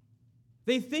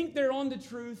 They think they're on the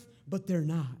truth, but they're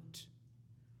not.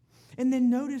 And then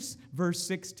notice verse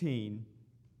 16,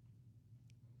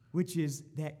 which is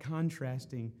that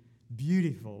contrasting,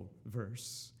 beautiful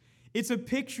verse. It's a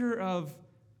picture of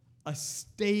a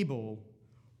stable,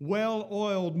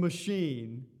 well-oiled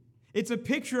machine. It's a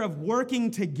picture of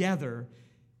working together.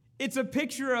 It's a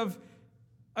picture of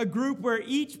a group where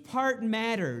each part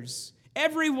matters.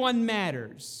 Everyone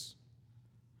matters.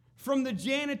 From the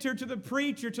janitor to the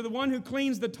preacher to the one who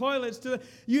cleans the toilets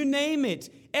you name it.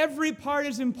 Every part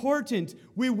is important.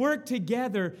 We work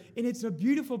together, and it's a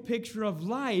beautiful picture of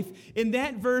life. And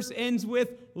that verse ends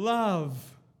with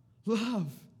love.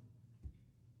 Love.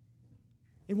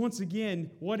 And once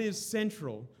again, what is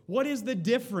central? What is the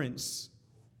difference?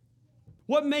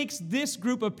 What makes this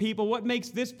group of people, what makes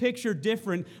this picture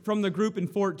different from the group in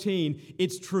 14?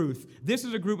 It's truth. This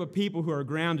is a group of people who are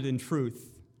grounded in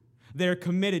truth. They're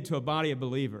committed to a body of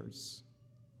believers.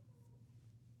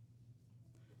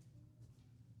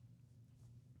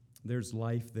 There's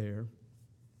life there.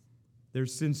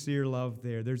 There's sincere love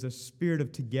there. There's a spirit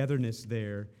of togetherness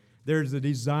there. There's a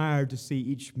desire to see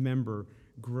each member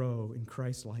grow in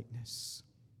Christ-likeness.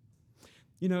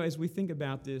 You know, as we think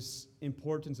about this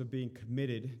importance of being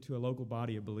committed to a local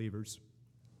body of believers,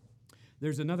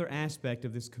 there's another aspect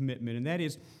of this commitment, and that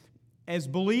is, as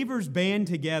believers band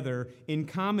together in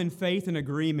common faith and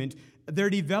agreement, there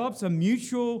develops a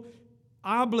mutual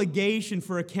obligation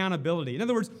for accountability. In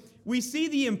other words, we see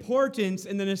the importance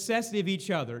and the necessity of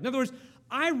each other. In other words,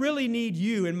 I really need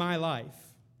you in my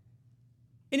life.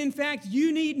 And in fact,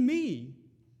 you need me.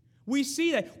 We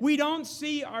see that. We don't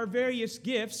see our various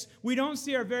gifts, we don't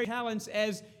see our various talents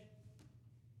as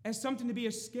something to be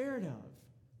scared of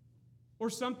or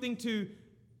something to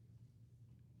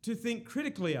think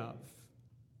critically of.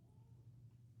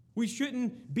 We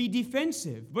shouldn't be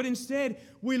defensive, but instead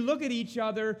we look at each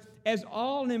other as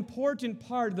all an important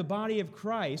part of the body of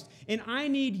Christ. And I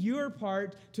need your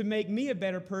part to make me a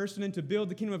better person and to build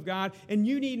the kingdom of God, and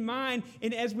you need mine.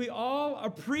 And as we all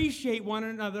appreciate one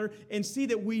another and see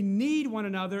that we need one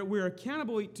another, we're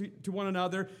accountable to one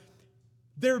another,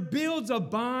 there builds a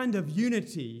bond of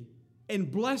unity and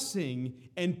blessing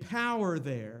and power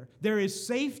there. There is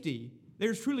safety.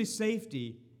 There's truly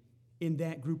safety in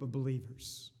that group of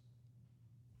believers.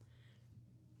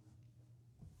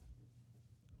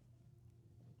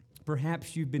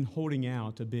 Perhaps you've been holding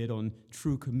out a bit on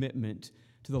true commitment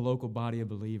to the local body of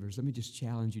believers. Let me just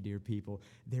challenge you, dear people.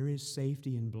 There is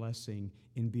safety and blessing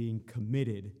in being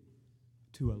committed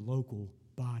to a local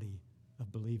body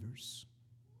of believers.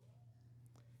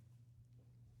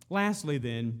 Lastly,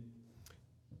 then,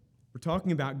 we're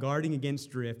talking about guarding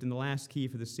against drift, and the last key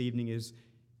for this evening is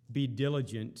be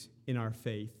diligent in our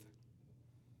faith.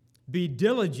 Be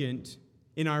diligent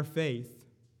in our faith.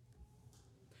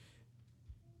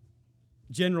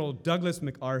 General Douglas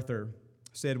MacArthur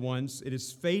said once, "It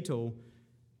is fatal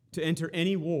to enter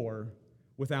any war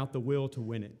without the will to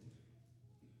win it."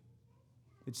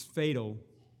 It's fatal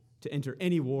to enter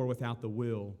any war without the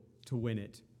will to win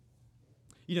it.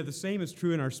 You know, the same is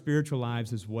true in our spiritual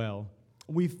lives as well.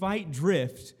 We fight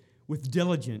drift with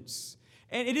diligence.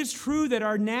 And it is true that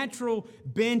our natural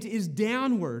bent is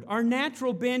downward. Our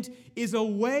natural bent is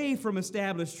away from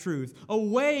established truth,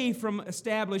 away from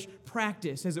established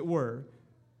practice, as it were.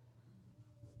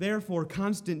 Therefore,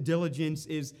 constant diligence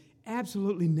is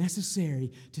absolutely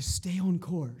necessary to stay on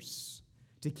course,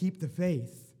 to keep the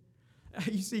faith.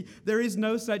 You see, there is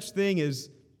no such thing as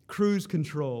cruise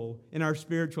control in our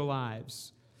spiritual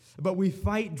lives. But we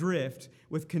fight drift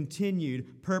with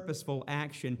continued purposeful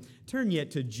action. Turn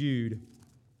yet to Jude,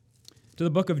 to the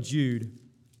book of Jude.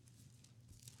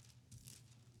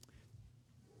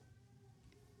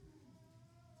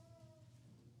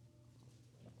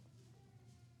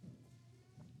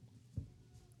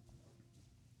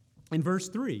 In verse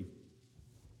 3,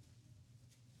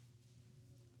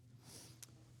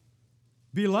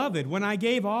 Beloved, when I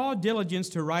gave all diligence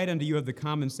to write unto you of the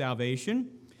common salvation,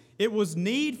 it was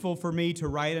needful for me to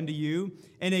write unto you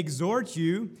and exhort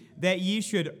you that ye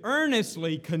should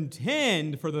earnestly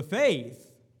contend for the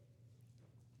faith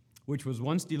which was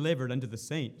once delivered unto the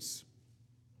saints.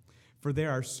 For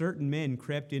there are certain men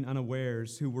crept in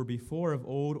unawares, who were before of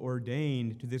old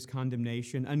ordained to this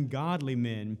condemnation, ungodly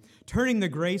men, turning the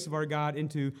grace of our God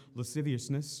into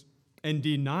lasciviousness, and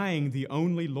denying the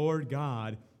only Lord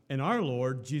God and our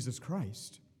Lord Jesus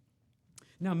Christ.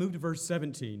 Now move to verse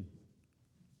 17.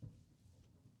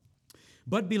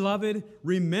 But, beloved,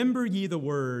 remember ye the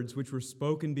words which were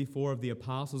spoken before of the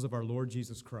apostles of our Lord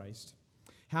Jesus Christ,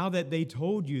 how that they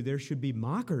told you there should be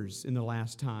mockers in the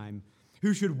last time,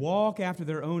 who should walk after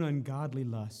their own ungodly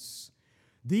lusts.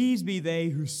 These be they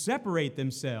who separate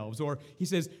themselves, or he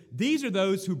says, these are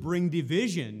those who bring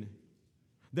division.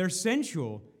 They're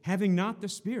sensual, having not the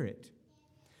Spirit.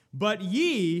 But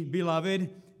ye, beloved,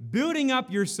 building up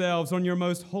yourselves on your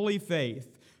most holy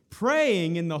faith,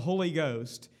 praying in the Holy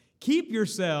Ghost, keep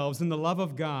yourselves in the love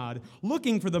of God,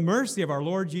 looking for the mercy of our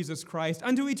Lord Jesus Christ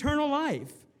unto eternal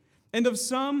life. And of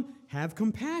some have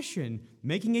compassion,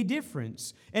 making a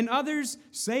difference, and others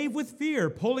save with fear,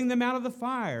 pulling them out of the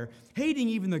fire, hating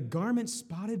even the garment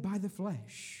spotted by the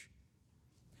flesh.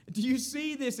 Do you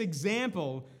see this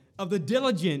example of the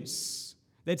diligence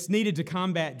that's needed to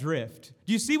combat drift?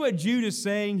 Do you see what Jude is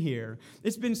saying here?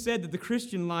 It's been said that the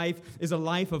Christian life is a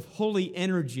life of holy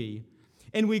energy,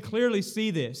 and we clearly see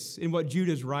this in what Jude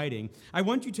is writing. I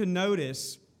want you to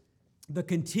notice the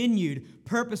continued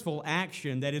purposeful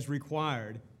action that is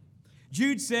required.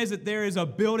 Jude says that there is a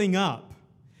building up,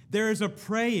 there is a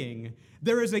praying,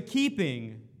 there is a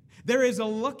keeping, there is a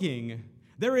looking,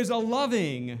 there is a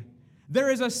loving,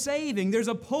 there is a saving, there's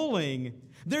a pulling,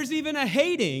 there's even a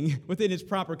hating within its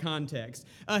proper context,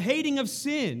 a hating of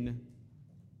sin.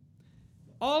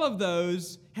 All of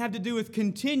those have to do with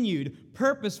continued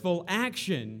purposeful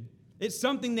action. It's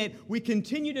something that we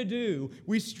continue to do,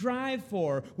 we strive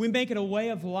for, we make it a way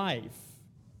of life.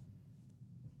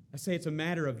 I say it's a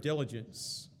matter of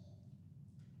diligence.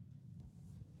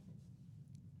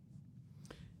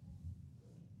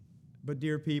 But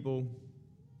dear people,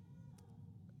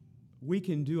 we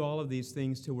can do all of these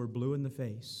things till we're blue in the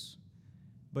face.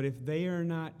 But if they are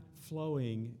not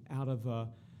flowing out of a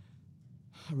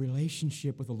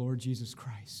relationship with the Lord Jesus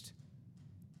Christ,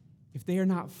 if they are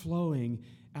not flowing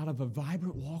out of a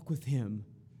vibrant walk with Him,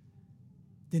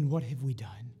 then what have we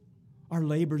done? Our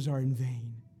labors are in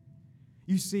vain.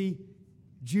 You see,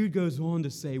 Jude goes on to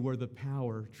say where the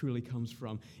power truly comes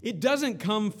from. It doesn't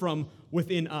come from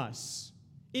within us.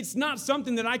 It's not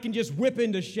something that I can just whip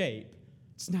into shape.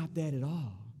 It's not that at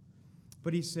all.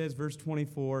 But he says, verse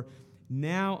 24,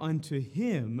 now unto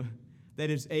Him that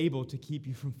is able to keep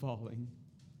you from falling,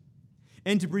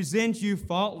 and to present you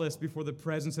faultless before the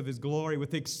presence of His glory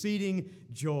with exceeding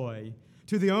joy.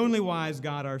 To the only wise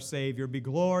God our Savior be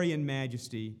glory and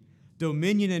majesty,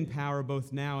 dominion and power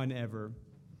both now and ever.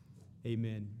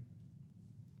 Amen.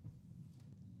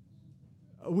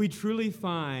 We truly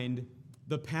find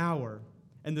the power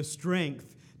and the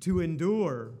strength to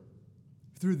endure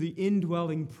through the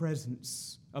indwelling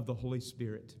presence of the Holy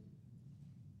Spirit.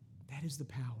 That is the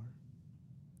power.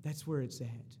 That's where it's at.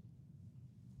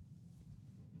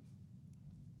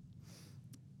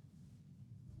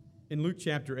 In Luke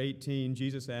chapter 18,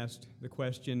 Jesus asked the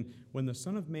question, when the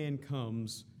Son of Man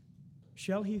comes,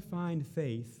 shall He find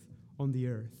faith on the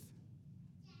earth?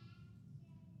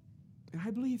 And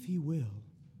I believe He will.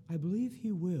 I believe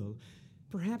He will.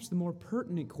 Perhaps the more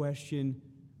pertinent question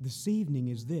this evening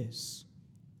is this: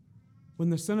 when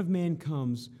the Son of Man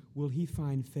comes, will He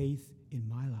find faith in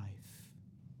my life?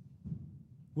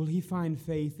 Will He find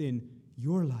faith in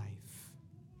your life?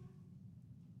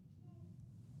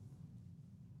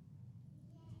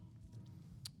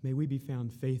 May we be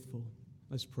found faithful.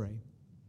 Let's pray.